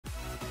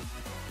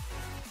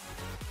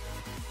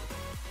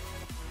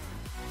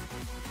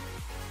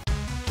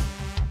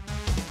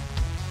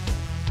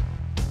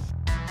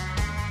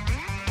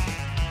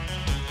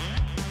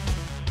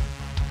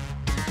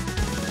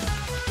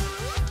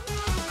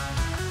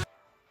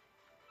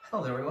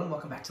Hello there everyone,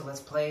 welcome back to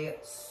Let's Play,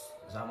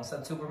 I almost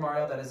said Super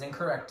Mario, that is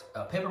incorrect.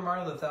 Paper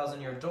Mario the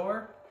Thousand Year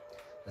Door.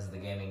 This is the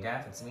gaming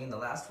gaff, it's me in the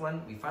last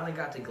one. We finally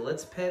got to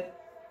Glitz Pit,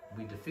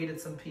 we defeated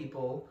some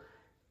people,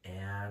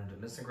 and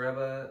Mr.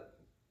 Greba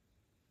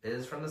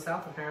is from the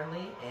south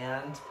apparently,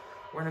 and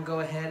we're gonna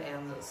go ahead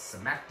and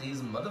smack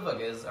these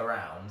motherfuckers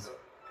around.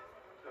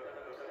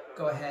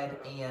 Go ahead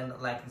and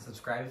like and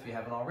subscribe if you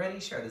haven't already,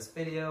 share this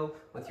video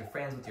with your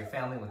friends, with your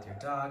family, with your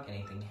dog,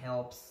 anything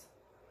helps.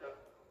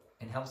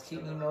 It helps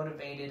keep me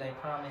motivated, I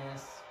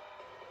promise.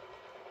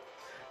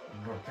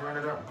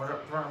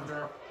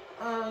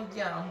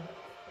 Yeah.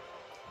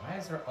 Why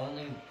is there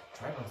only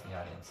tribals in the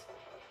audience?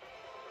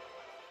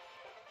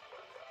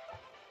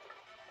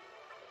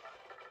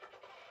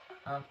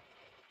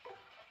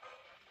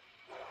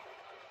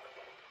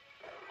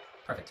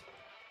 Perfect.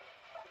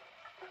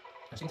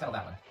 I should tell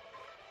that one.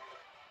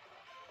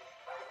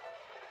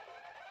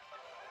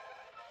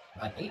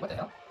 8? What the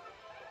hell?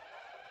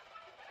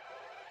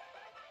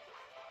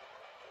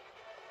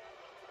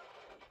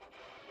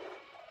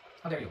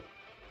 How dare you?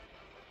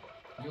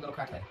 You little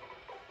crackhead.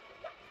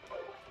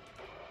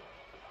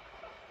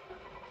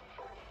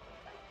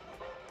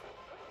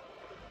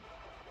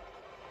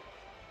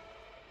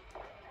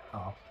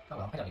 Oh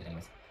well, I don't need it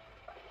anyways.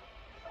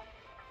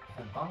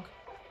 And bonk.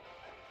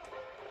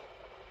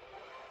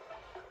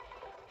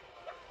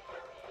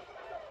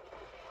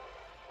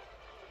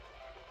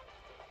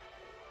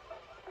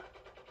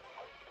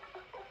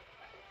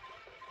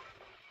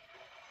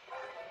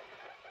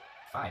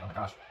 Five, oh my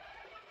gosh.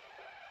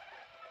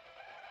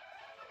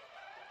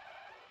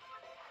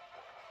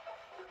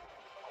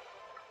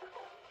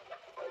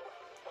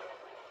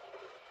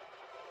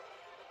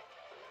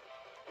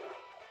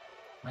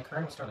 My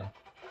current was struggling.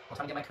 Well,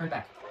 time to get my current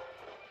back.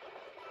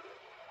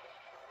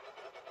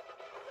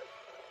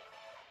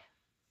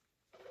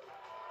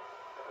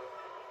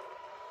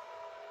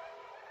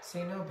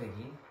 Say no,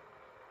 Biggie.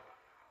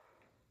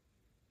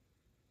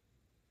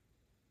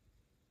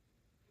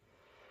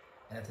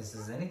 And if this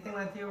is anything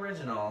like the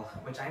original,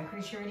 which I'm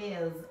pretty sure it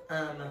is,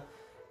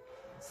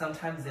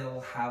 sometimes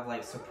they'll have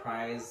like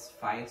surprise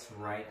fights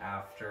right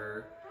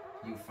after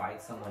you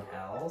fight someone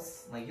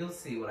else. Like, you'll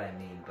see what I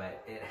mean,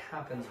 but it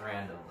happens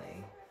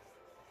randomly.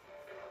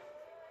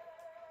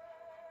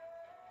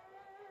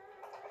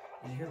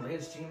 Did you hear the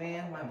latest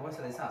G-Man? My boy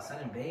said they saw Son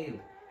and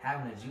Babe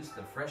having a juice at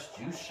the fresh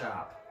juice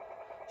shop.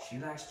 She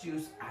likes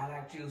juice, I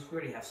like juice, we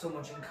already have so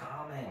much in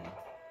common.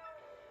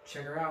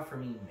 Check her out for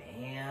me,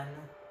 man.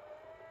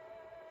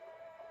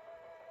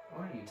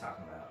 What are you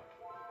talking about?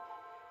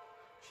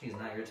 She's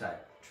not your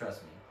type,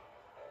 trust me.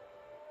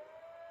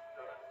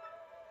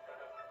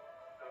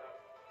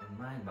 And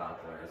mind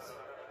bogglers.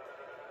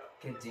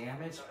 Get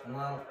damaged?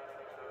 Well...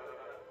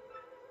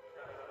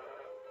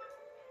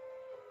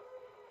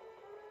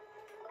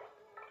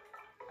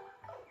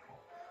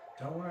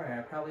 don't worry,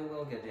 I probably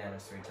will get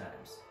damaged 3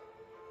 times.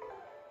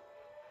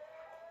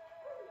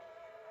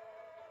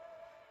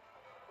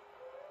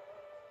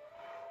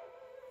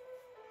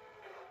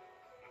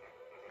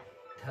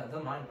 I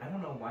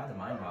don't know why the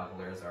mind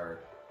bogglers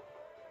are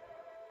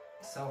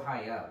so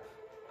high up.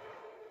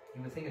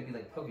 You would think it'd be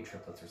like Poke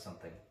Triplets or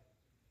something.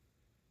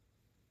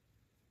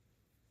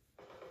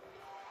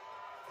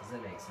 Because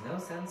it makes no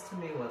sense to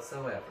me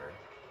whatsoever.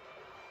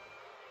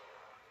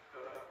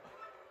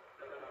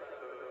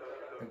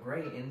 The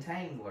Great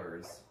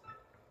Entanglers.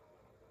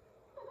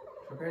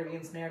 Prepare to be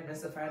ensnared,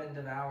 mystified, and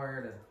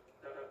devoured.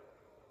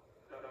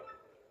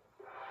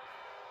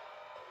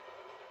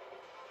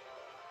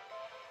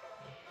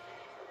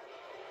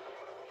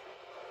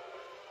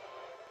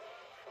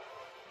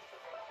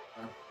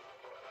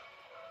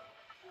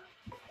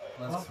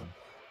 Let's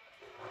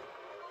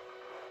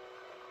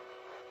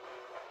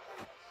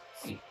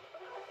see.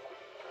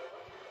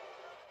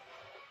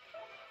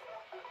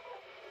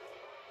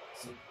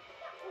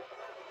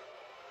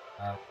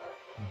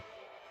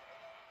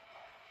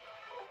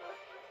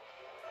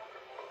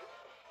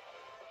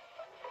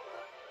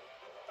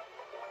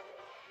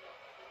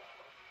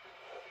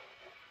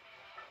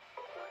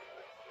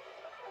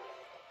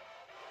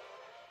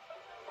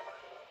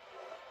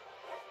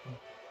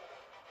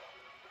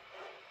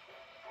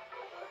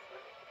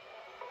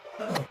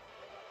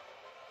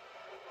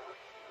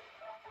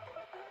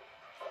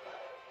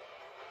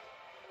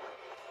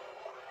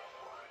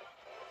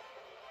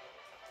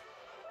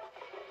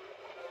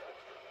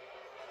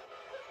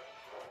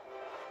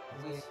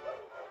 Please.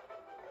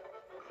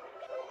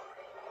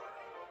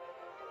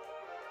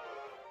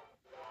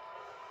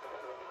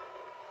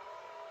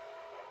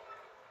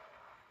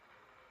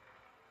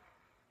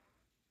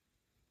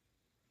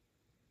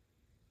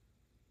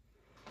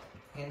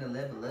 And a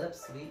lip,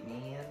 sweet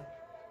man.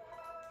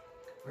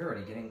 We're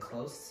already getting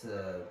close to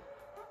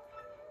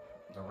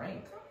the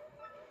rank.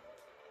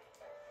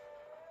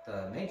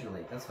 The Major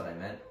League, that's what I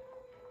meant.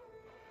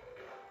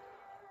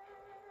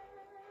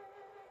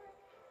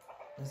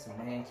 Listen,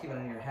 man, keep it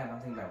under your head. I'm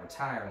thinking about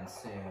retiring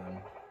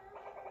soon.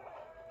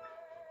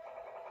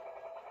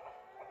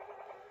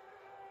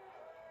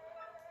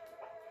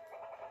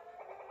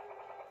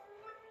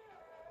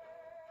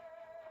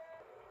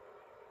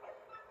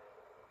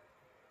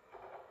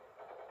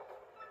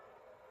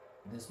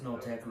 This no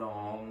take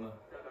long.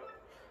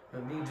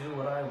 Let me do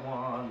what I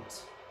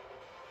want.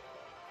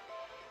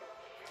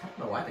 I don't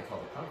know why they call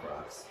it punk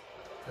rocks.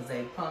 Cause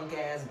they punk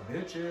ass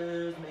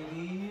bitches,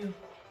 maybe.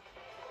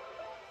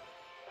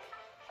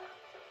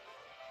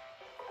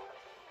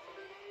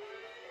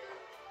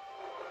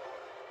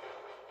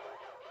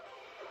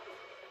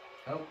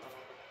 Oh.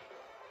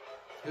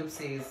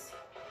 Oopsies.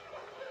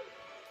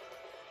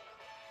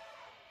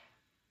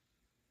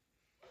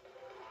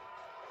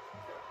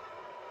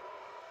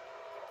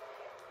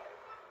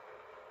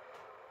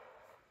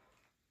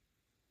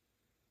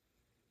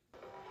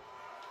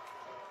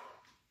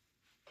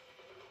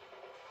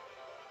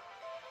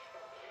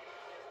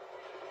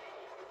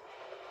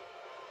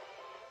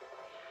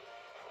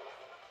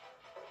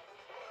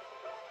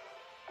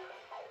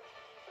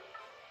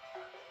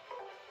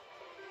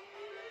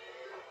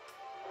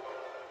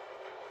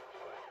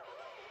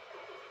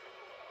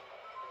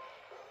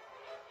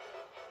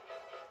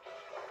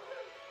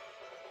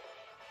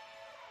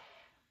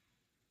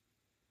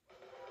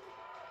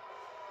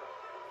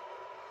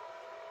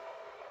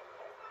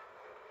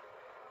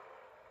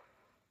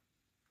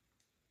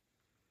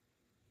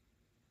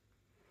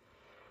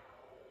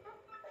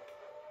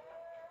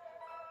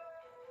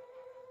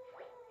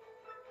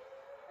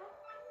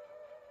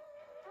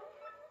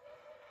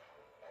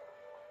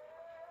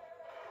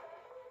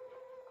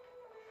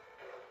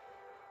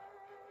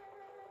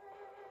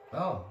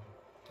 Oh,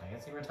 I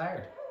guess he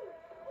retired.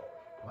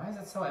 Why is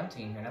it so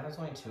empty in here? Now there's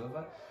only two of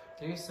us.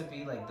 There used to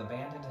be like the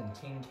Bandit and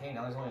King K.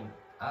 Now there's only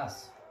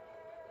us.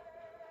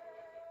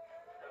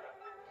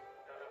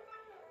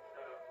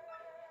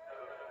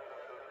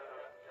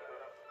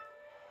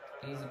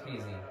 Easy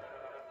peasy.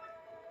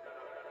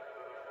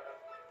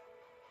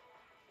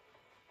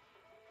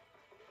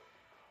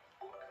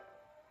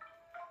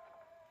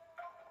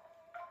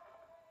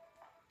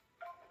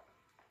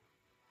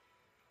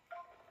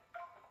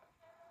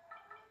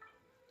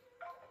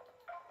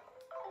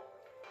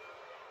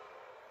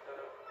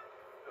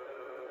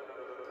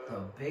 The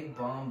Big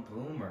Bomb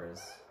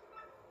Boomers.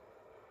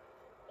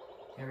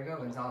 Here we go,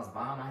 Gonzalez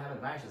Bomb. I have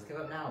advice. Just give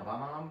up now,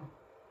 Bomb.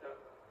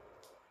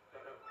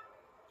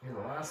 You're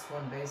the last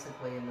one,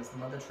 basically, in this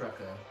mother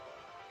trucker.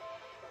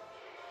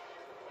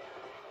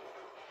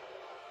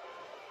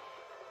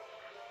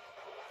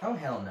 Oh,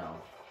 hell no.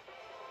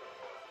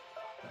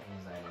 Not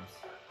use items.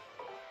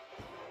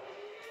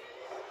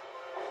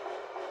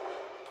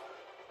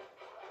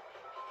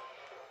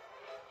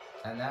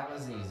 And that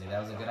was easy.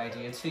 That was a good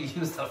idea to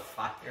use the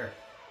fire.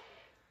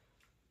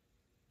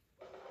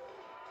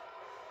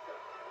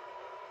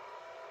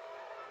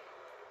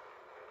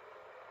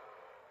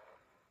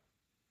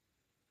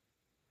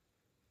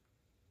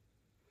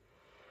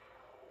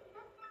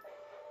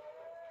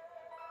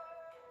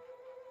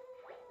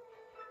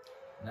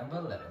 Number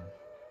 11.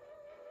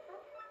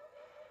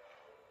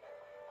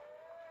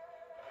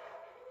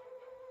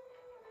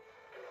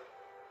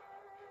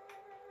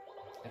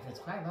 If it's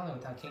quite lonely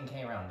without King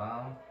K around,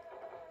 Bomb.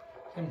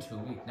 Him too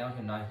weak, now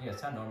him not here.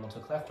 It's not normal to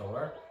cleft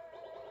over.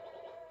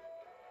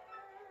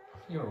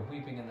 You were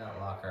weeping in that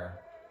locker.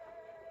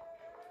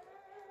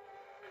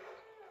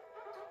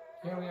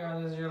 Here we are,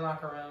 this is your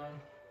locker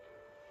room.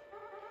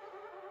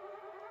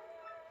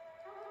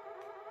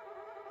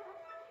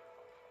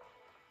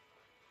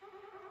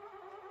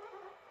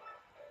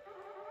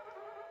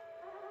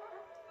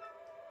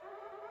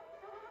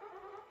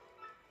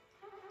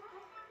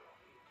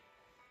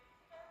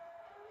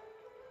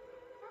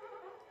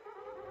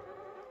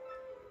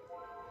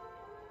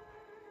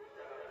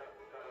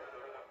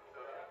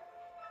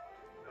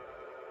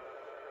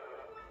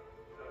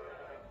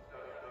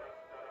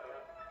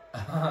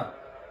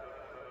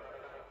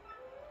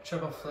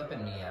 Triple flip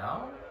and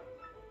meow?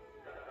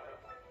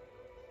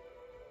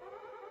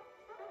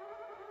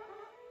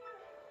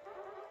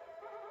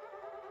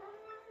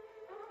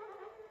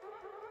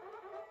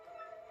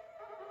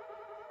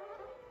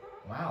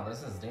 Wow,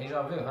 this is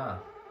deja vu, huh?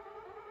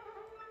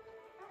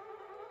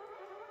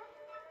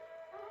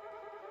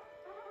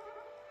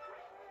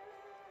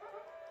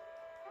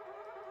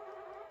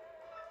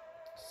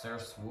 Sir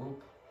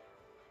Swoop.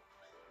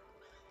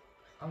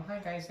 Oh, hi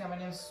guys, yeah, my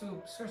name's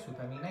Soup. Sir Swoop,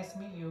 I mean, nice to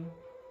meet you.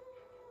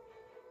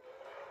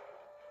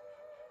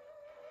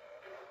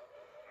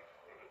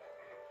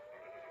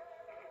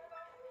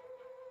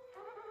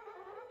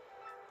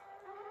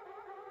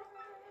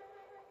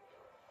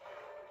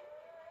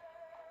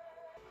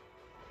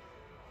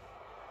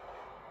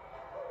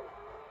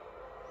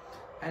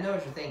 I know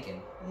what you're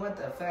thinking. What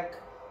the fuck?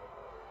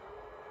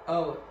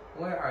 Oh,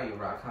 where are you,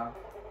 Rock Hop?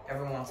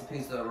 Everyone wants a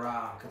piece of the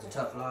rock. It's a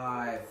tough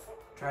life.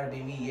 Try to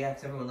be me, yeah,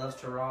 'cause everyone loves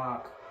to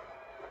rock.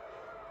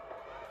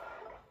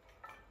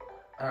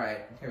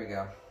 Alright, here we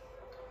go.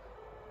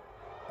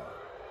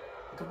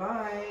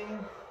 Goodbye.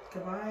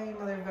 Goodbye,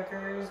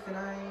 motherfuckers. Good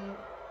night.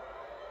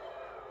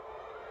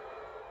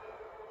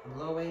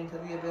 Blow away into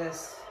the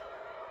abyss.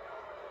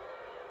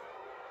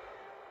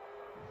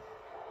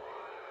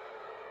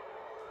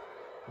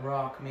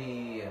 Rock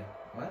me.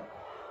 What?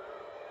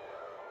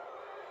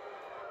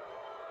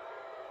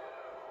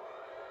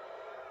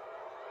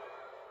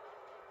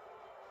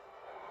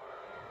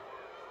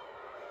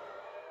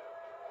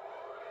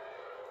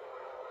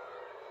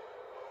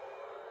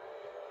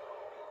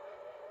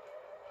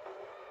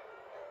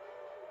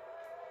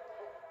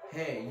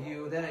 Hey,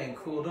 you, that ain't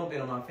cool. Don't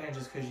beat on my fan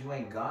just because you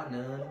ain't got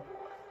none.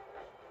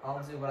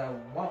 I'll do what I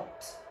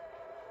want.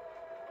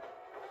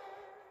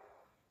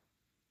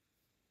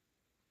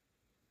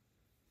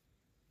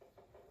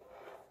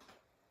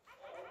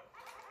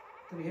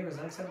 The behavior is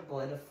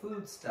unacceptable in the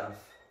food stuff.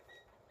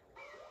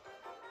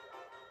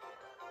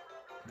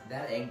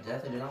 That egg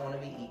definitely did not want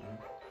to be eaten.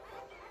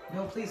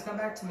 No, please come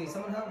back to me.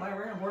 Someone help, my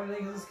rare imported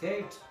egg has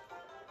escaped.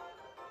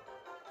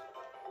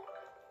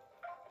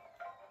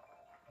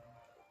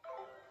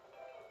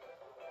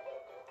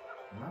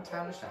 My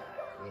time to shine,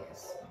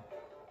 yes.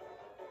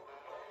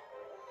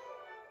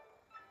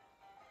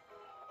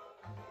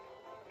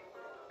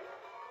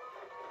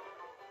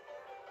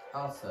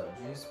 Also,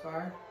 juice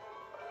bar.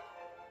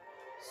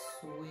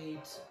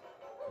 Sweet.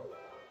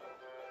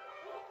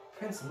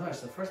 Prince Mush,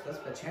 the first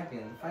Blitz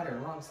champion, fighter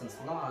long since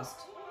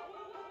lost.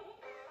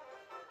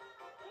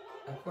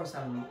 Of course,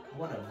 I'm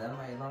one of them.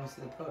 I long to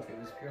see the poetry.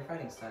 It was pure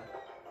fighting style.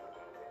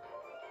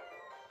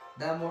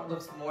 That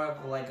looks more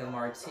of like a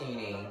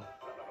martini.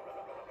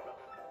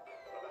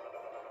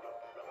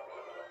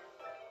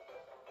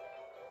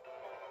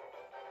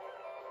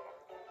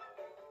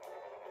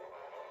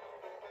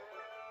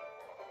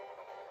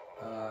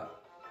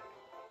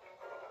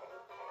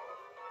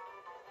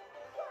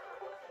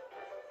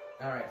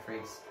 Alright,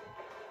 freaks.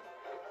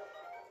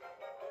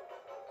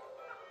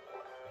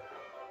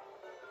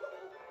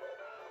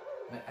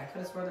 I could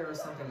have sworn there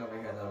was something over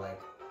here though, like...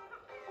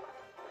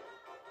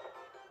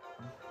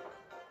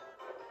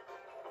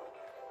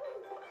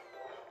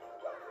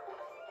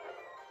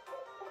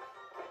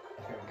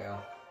 Here we go.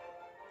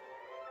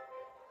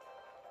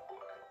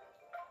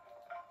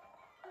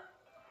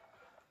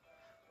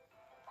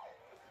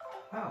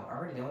 Wow,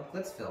 already done with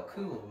Blitzville.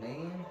 Cool,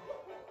 man.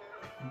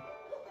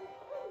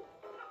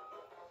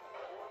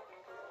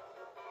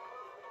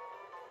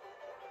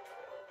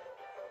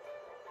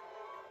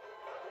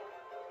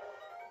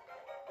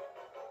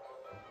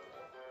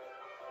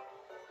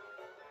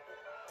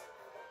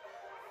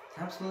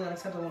 Absolutely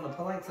unacceptable in a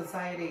polite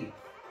society.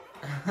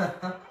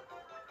 That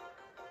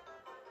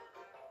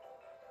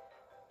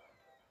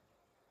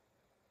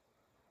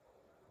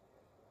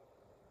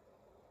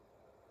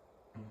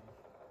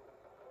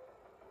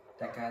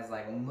guy's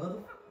like, mother...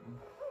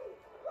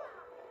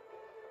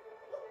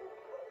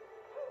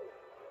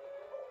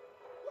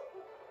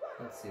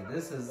 Let's see,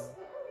 this is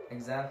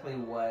exactly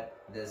what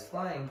this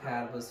flying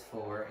pad was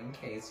for, in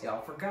case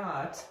y'all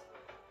forgot.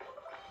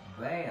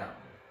 Bam.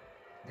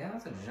 Damn,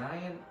 that's a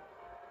giant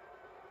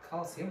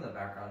Coliseum in the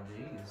background,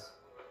 jeez.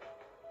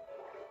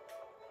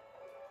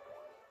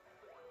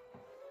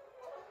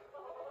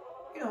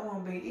 You don't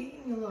want to be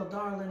eating, you little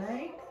darling,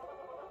 eh?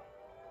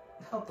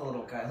 Help the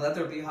little guy. Let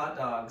there be hot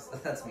dogs.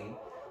 That's me.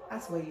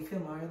 That's the way you feel,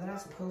 Mario. Then I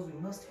suppose we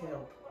must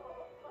help.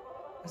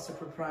 Mr.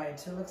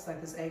 Proprietor, looks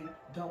like this egg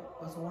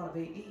doesn't want to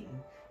be eaten.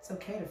 It's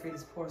okay to feed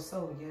this poor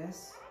soul,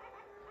 yes?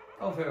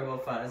 Oh, very well,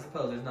 fine. I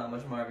suppose there's not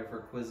much market for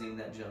cuisine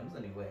that jumps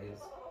anyways.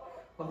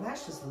 Well,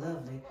 that's just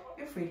lovely.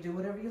 You're free to do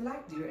whatever you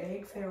like, dear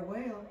egg.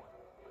 Farewell.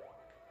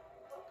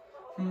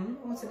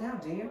 What's it now,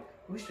 dear?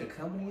 Wish to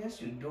accompany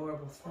us, you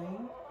adorable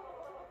thing?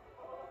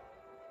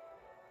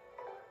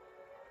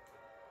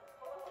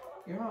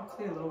 You're all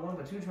clear, little one,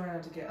 but you try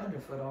not to get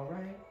underfoot, all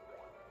right?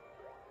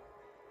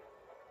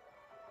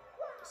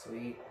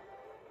 Sweet.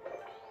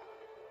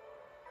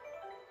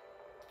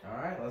 All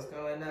right, let's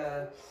go and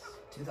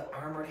do the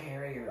armored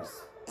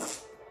harriers.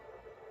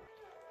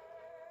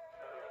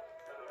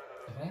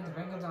 If ain't the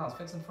Ringo Dolls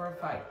fixing for a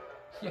fight.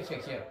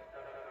 Here.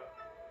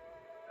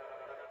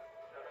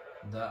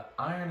 The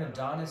Iron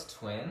Adonis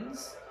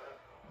twins?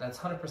 That's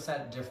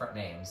 100% different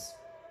names.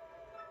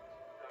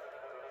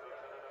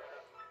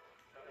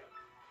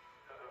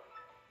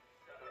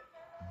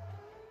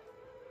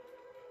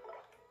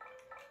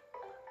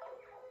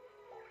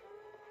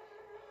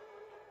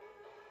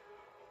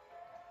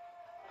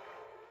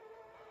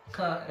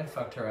 It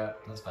fucked her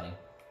up. That's funny.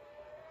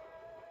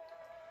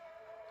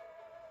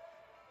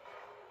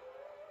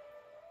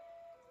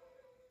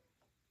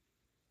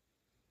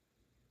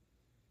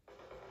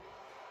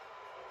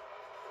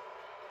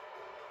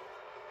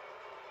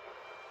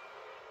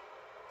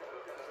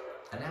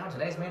 And now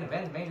today's main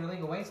event, Major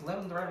League awaits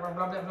 11th blah blah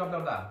blah blah blah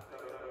blah.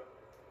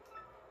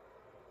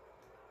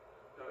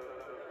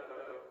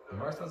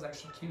 Martha's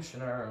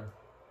executioner.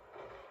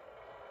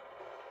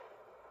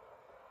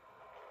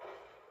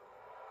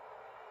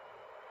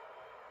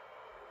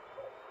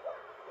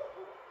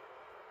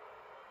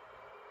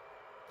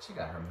 She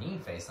got her mean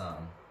face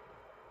on.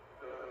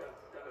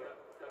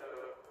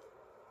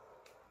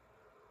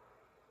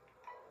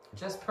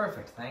 Just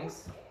perfect,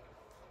 thanks.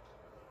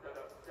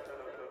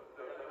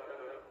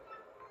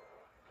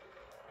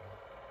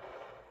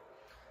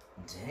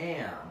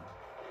 Damn.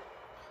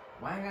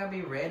 Why I gotta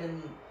be red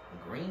and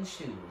green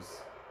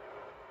shoes?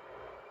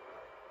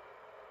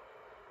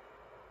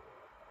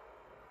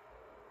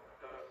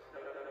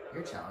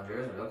 Your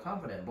challenger is real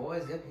confident,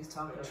 boys. Yep, he's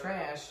talking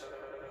trash.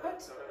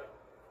 What?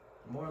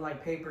 More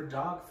like paper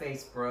dog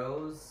face,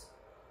 bros.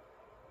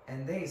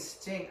 And they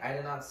stink. I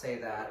did not say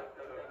that.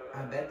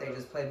 I bet they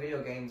just play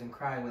video games and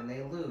cry when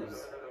they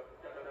lose.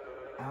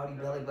 Audi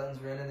belly buttons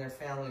ruining their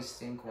families,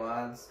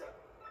 stinkwads.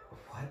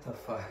 What the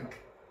fuck?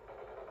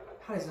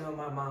 How does he know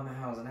my mama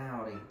has an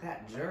Audi?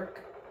 That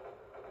jerk.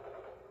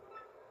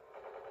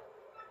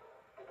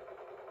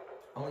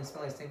 Only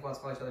smelly stinkwads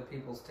call each other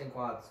people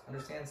stinkwads.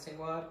 Understand,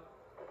 stinkwad?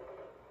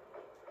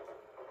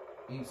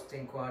 You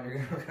stinkwad, you're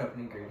gonna look up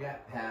Nicker. Yeah,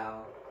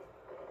 pal.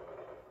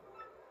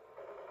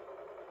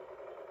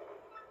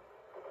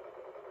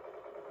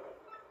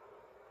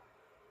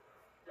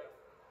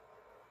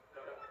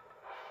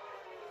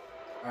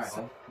 Alright,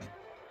 so.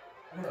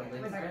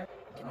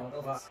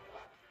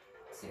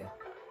 See ya.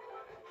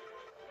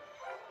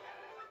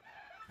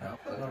 No,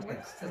 that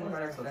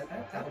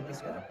would be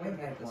good. Wait a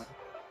minute.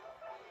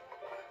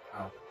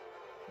 Oh.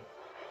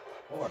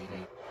 Or you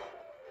need.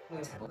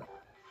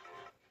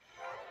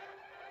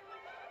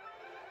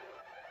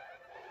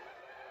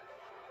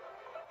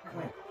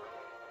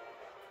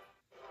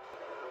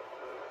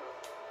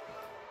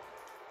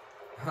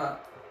 Huh.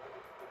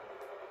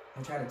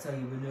 I'm trying to tell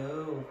you, but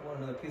no, I want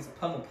another piece of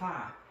pumpkin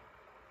pie.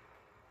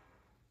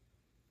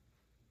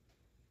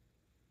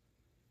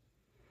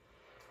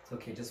 It's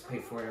okay, just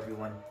wait for it,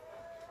 everyone.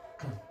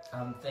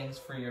 Thanks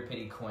for your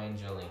pity coin,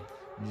 Jolene.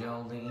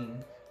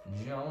 Jolene,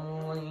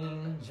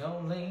 Jolene,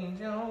 Jolene,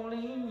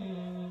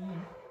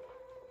 Jolene.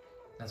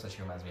 That's what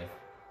she reminds me of.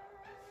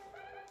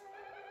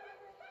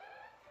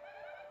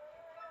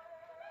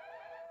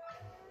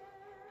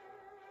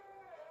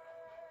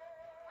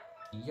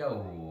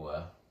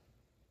 Yo.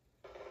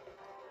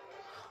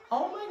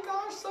 Oh my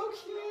gosh, so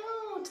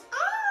cute! Ah!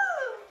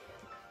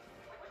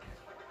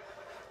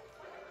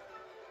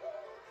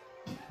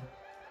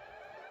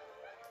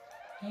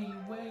 Hey,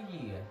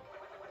 whyyyy.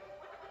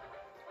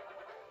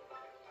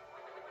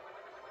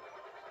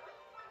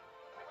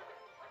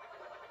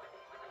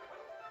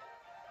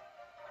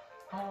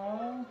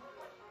 Oh.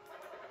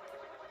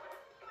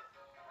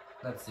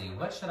 Let's see,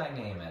 what should I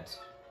name it?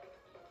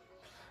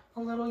 A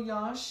little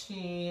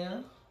Yoshi.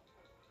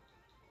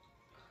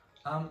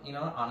 You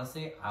know what,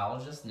 honestly, I'll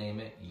just name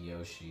it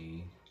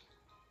Yoshi.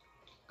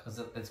 Cause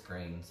it's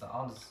green, so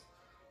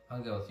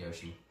I'll go with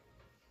Yoshi.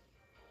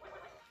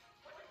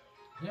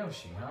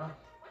 Yoshi, huh?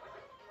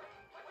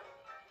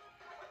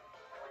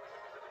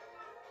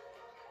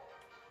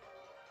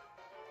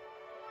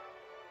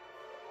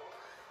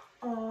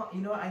 Oh,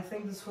 you know what, I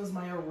think this was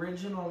my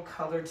original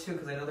color too,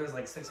 because I know there's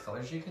like 6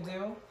 colors you could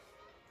do.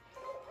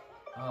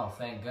 Oh,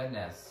 thank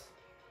goodness.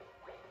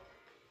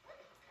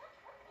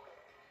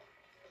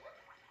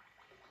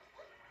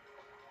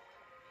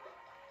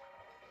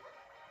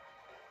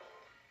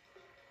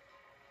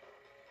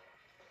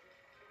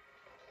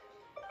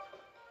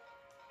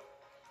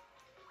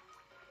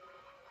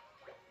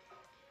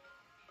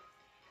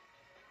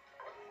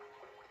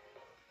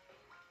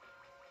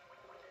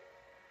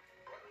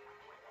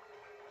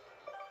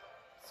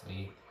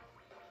 Sweet.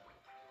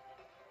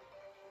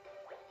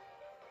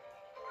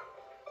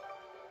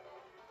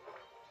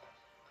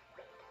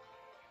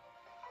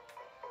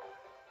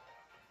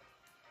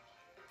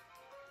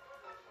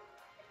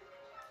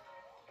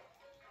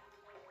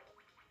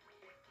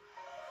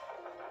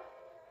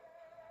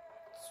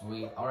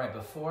 Sweet. Alright,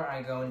 before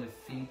I go and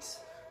defeat,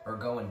 or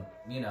go and,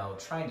 you know,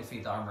 try and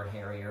defeat the Armored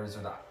Harriers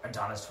or the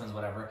Adonis Twins,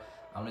 whatever,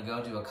 I'm gonna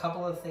go do a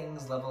couple of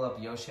things, level up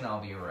Yoshi, and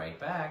I'll be right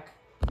back.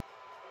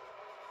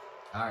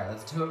 Alright,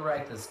 let's do it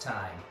right this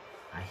time.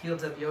 I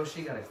healed up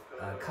Yoshi, got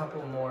a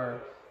couple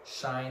more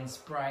shine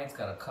sprites,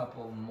 got a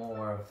couple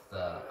more of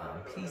the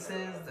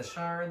pieces, the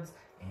shards,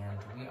 and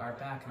we are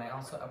back, and I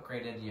also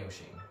upgraded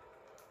Yoshi.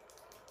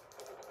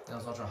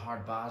 Those ultra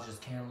hard boss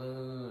just can't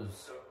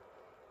lose.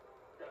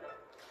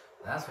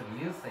 That's what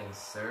you think,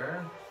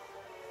 sir.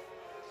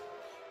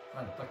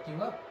 I'm gonna fuck you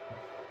up.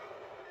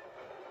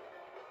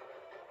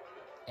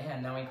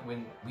 And now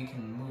we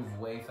can move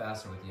way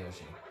faster with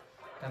Yoshi.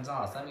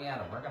 Gonzalez, let me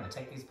at him. We're gonna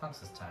take these punks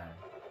this time.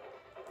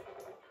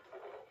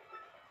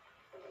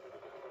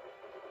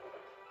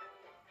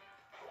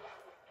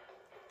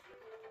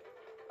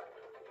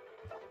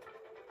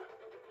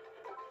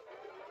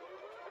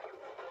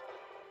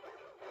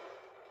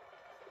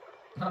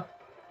 Huh.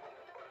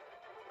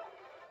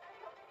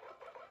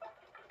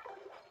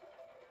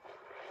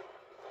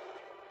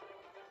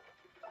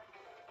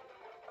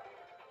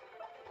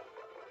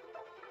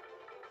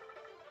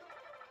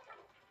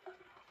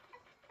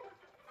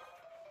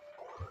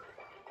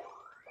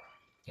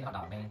 Hot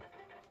dog, man.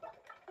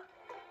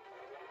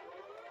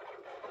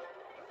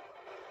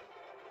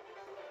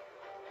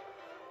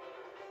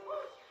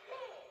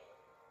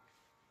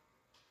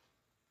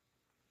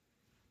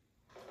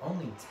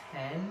 Only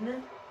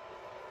 10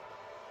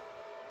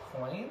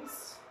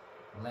 points?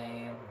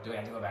 Lame. Do I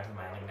have to go back to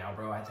my league now,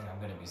 bro? I think I'm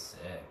gonna be sick.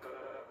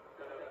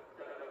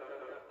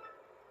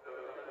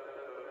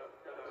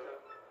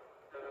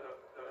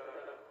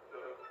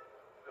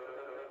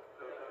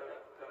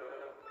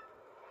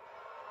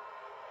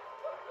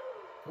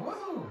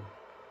 Woo!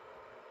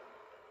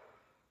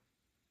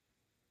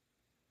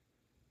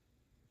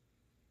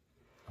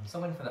 I'm still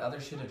waiting for the other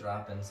shoe to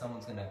drop and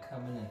someone's gonna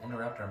come in and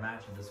interrupt our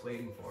match. I'm just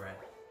waiting for it.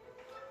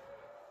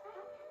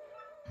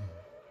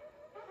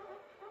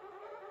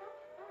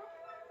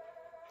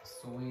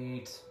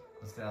 Sweet.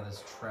 Let's get out of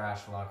this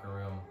trash locker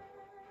room.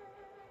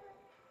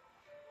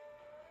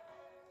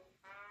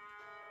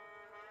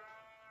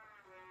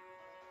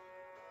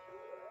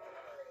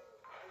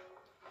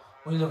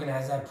 What are you looking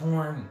at? Is that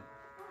porn?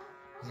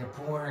 Is that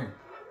porn?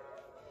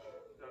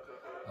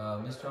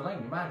 Mr.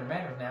 Lane, mind your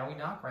manners now. We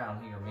knock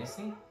around here,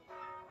 Missy.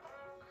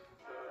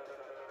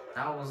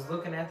 I was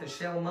looking at the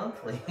Shell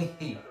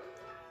Monthly.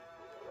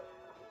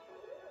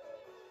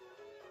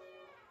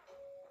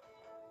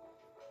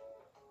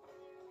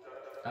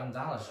 I'm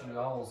Dallas, you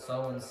all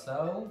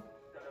so-and-so.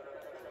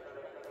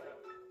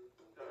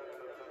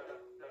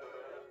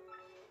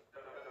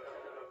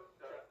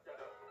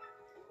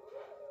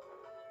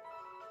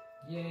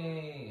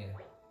 Yay.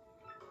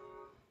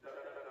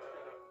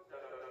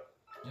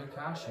 Your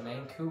costume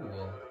ain't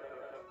cool.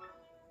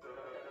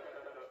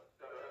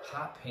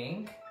 Hot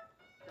pink?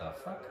 The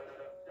fuck?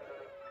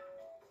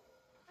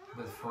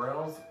 With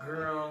frills?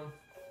 Girl,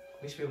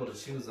 we should be able to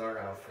choose our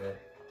outfit.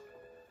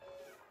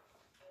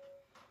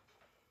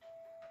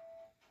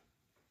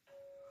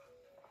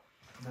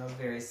 That was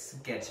very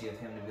sketchy of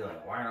him to be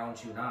like, why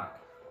don't you knock?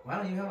 Why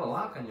don't you have a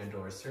lock on your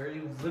door, sir?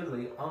 You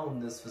literally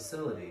own this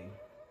facility.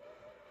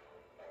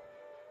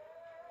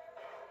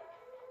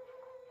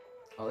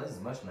 Oh, this is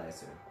much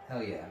nicer.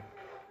 Hell yeah.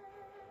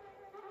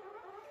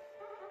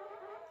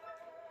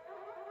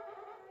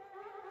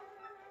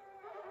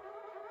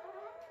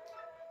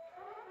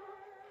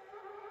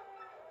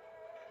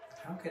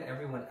 How could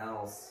everyone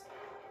else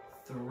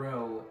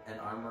throw and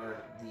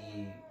armor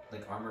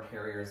armor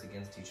carriers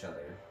against each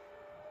other?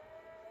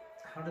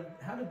 How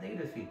did they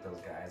defeat those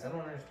guys? I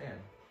don't understand.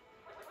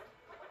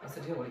 What's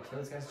the deal? Would he kill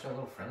these guys to show a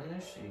little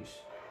friendliness?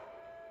 Sheesh.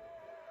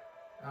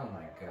 Oh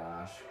my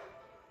gosh.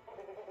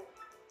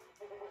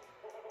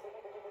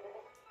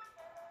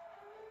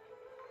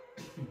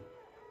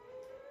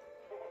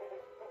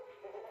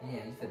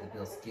 Yeah, you fit the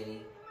bill,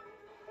 skinny.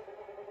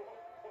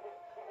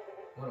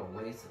 What a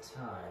waste of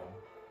time.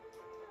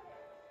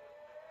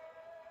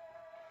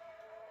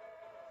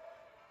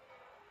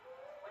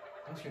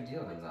 What's your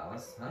deal,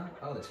 Gonzalez? Huh?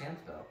 Oh, the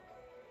champ's belt.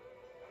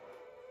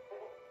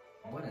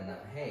 What in the...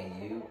 Hey,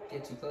 you.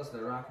 Get too close to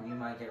the rock and you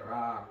might get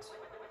rocked.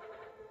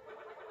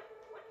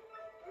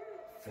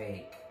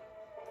 Fake.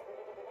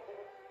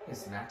 Is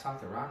Smack Talk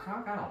the Rock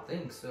Hawk? I don't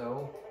think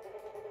so.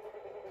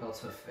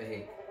 Belt's a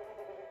fake.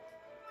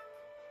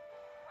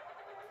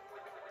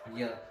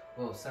 Yeah.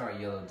 Whoa,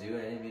 sorry, yellow dude.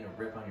 I didn't mean to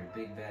rip on your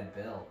big bad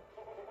belt.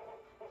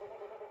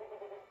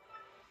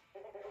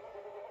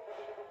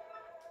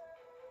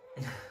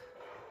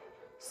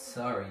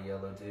 Sorry,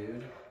 yellow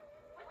dude.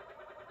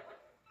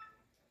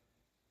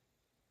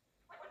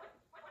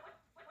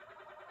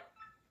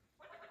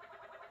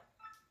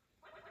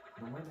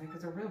 But where the heck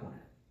is the real one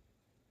at?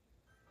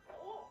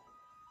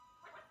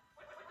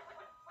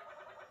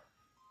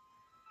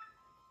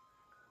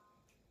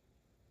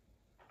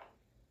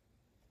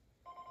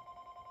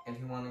 If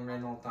you want to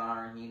Randall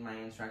Thar, need my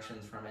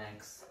instructions from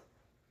X.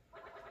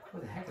 Who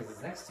the heck is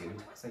this X dude?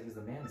 Looks like he's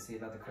the man to see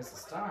about the crystal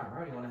star. I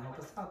already want to help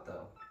us out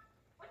though.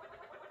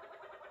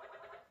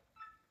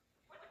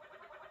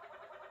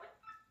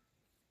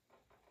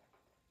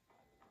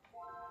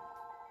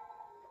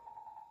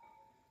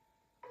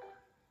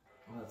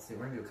 Let's see,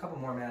 we're gonna do a couple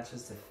more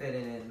matches to fit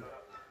it in.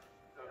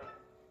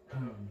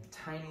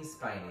 Tiny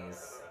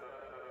Spinies.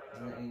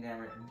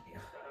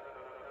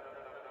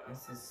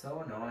 This is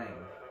so annoying.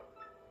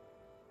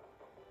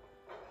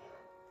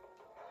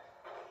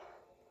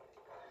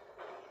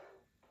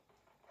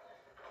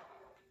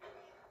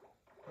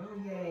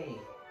 Oh, yay.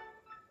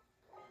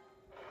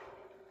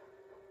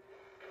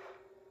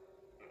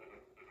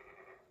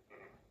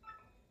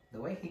 The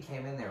way he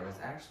came in there was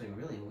actually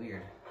really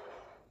weird.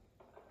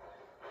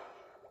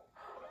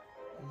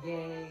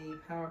 Yay,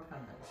 power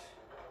punch.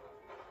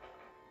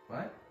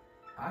 What?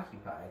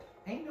 Occupied.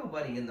 Ain't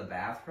nobody in the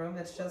bathroom,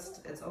 it's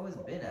always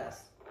been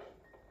us.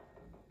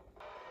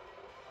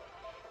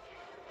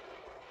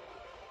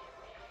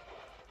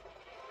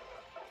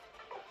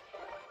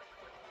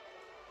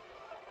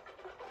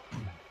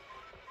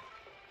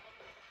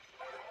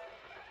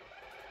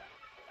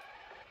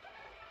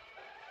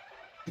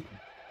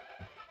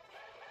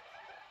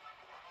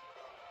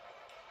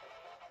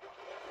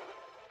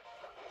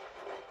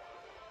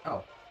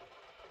 Oh.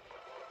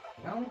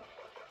 No?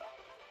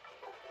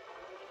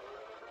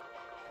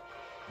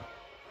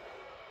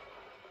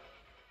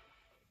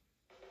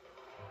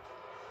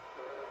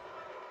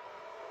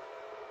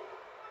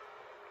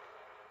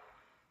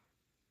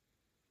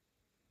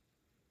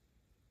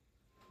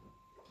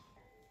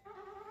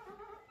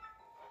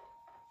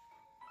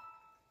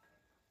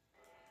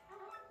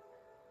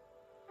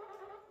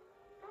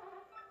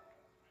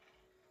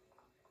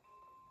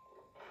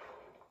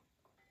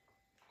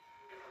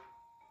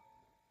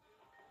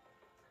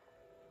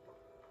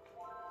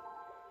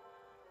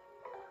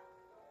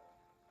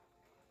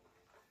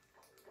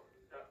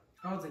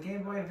 Oh, it's a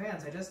Game Boy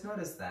Advance. I just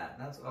noticed that.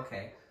 That's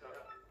okay.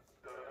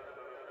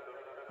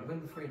 Win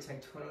before you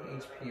take 20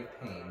 HP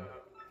of pain.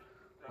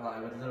 Well,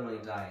 I would literally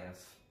die of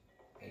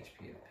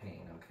HP of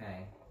pain,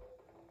 okay?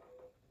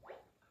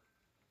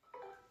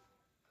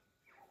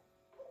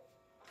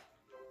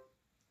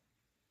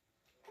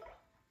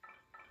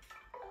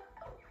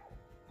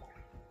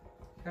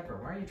 Pepper,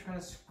 why are you trying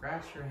to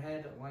scratch your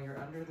head while you're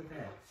under the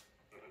bed?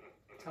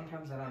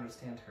 Sometimes I don't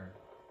understand her.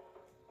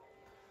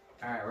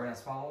 Alright, we're gonna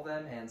swallow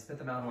them and spit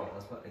them out whole.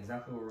 That's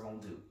exactly what we're gonna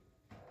do.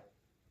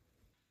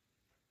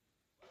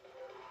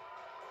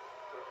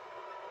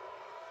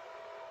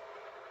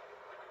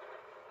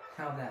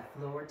 How that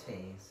floor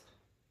taste.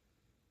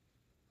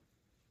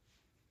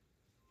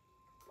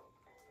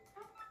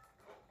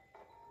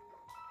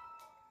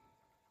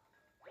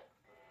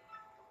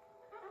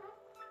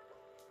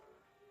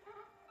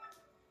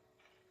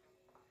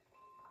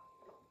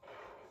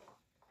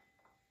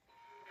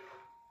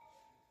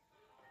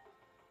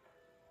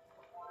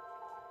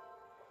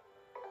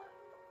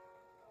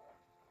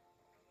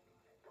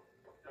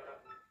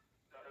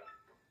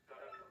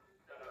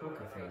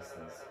 Poker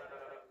faces.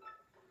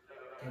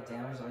 Get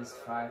damaged at least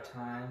 5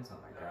 times. Oh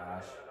my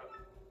gosh.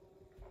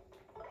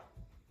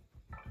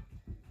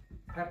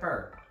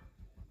 Pepper.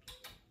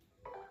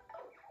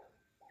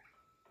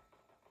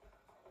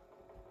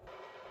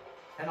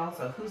 And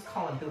also, who's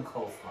calling who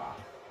coleslaw?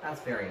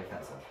 That's very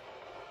offensive.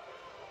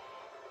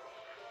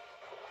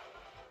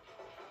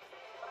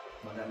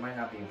 Well, that might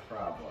not be a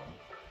problem.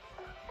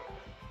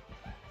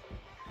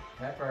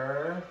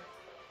 Pepper.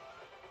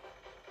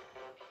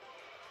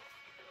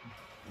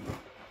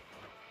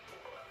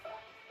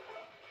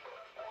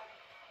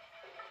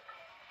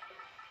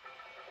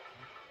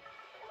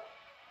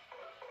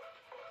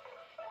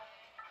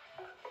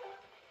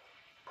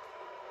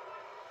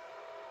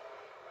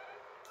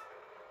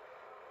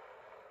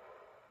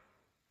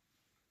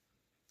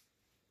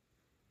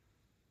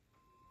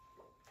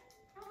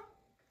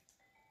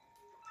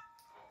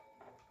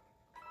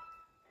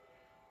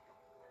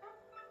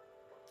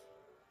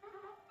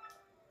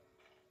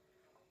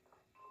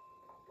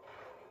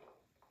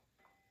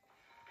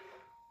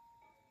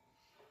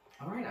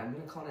 Alright, I'm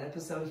going to call an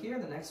episode here.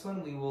 The next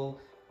one, we will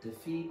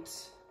defeat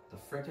the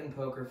frickin'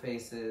 poker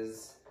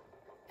faces,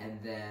 and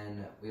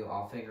then we'll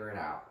all figure it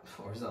out,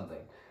 or something.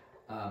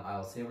 I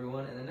will see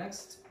everyone in the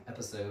next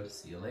episode.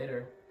 See you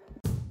later.